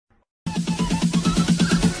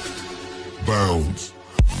bounds.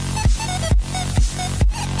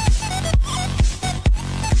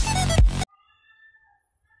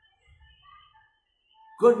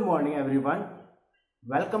 Good morning everyone.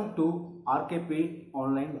 Welcome to RKP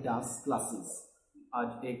online dance classes.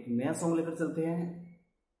 आज एक नया song लेकर चलते हैं.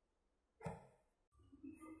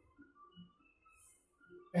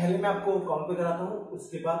 पहले मैं आपको काउंट पे कराता हूँ,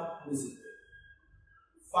 उसके बाद म्यूजिक.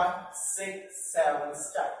 5 6 7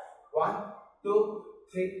 स्टार्ट. 1 2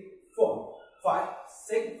 3 4 5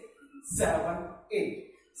 6 7 8.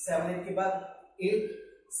 7 8 के बाद 8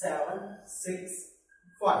 7 6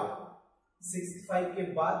 5. 65 के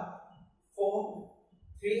बाद 4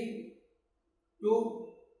 3 2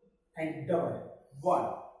 एंड डबल 1.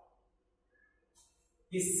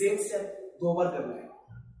 ये सेम स्टेप 2 बार करना है.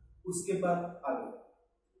 उसके बाद आगे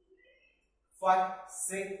 5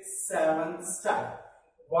 6 7 स्टार्ट.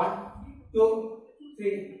 1 2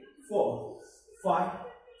 3 4 5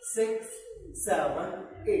 6 7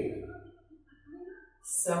 8.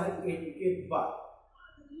 7 8 के बाद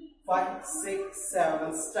 5 6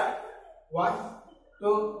 7 स्टार्ट. 1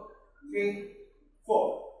 2 3 4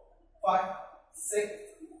 5 6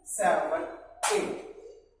 7 8.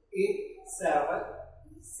 8 7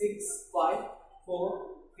 6 5 4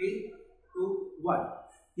 3 2 1.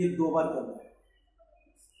 ये 2 बार करना है.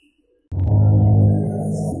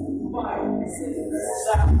 5 6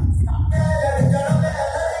 7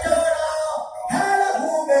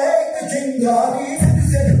 Hey,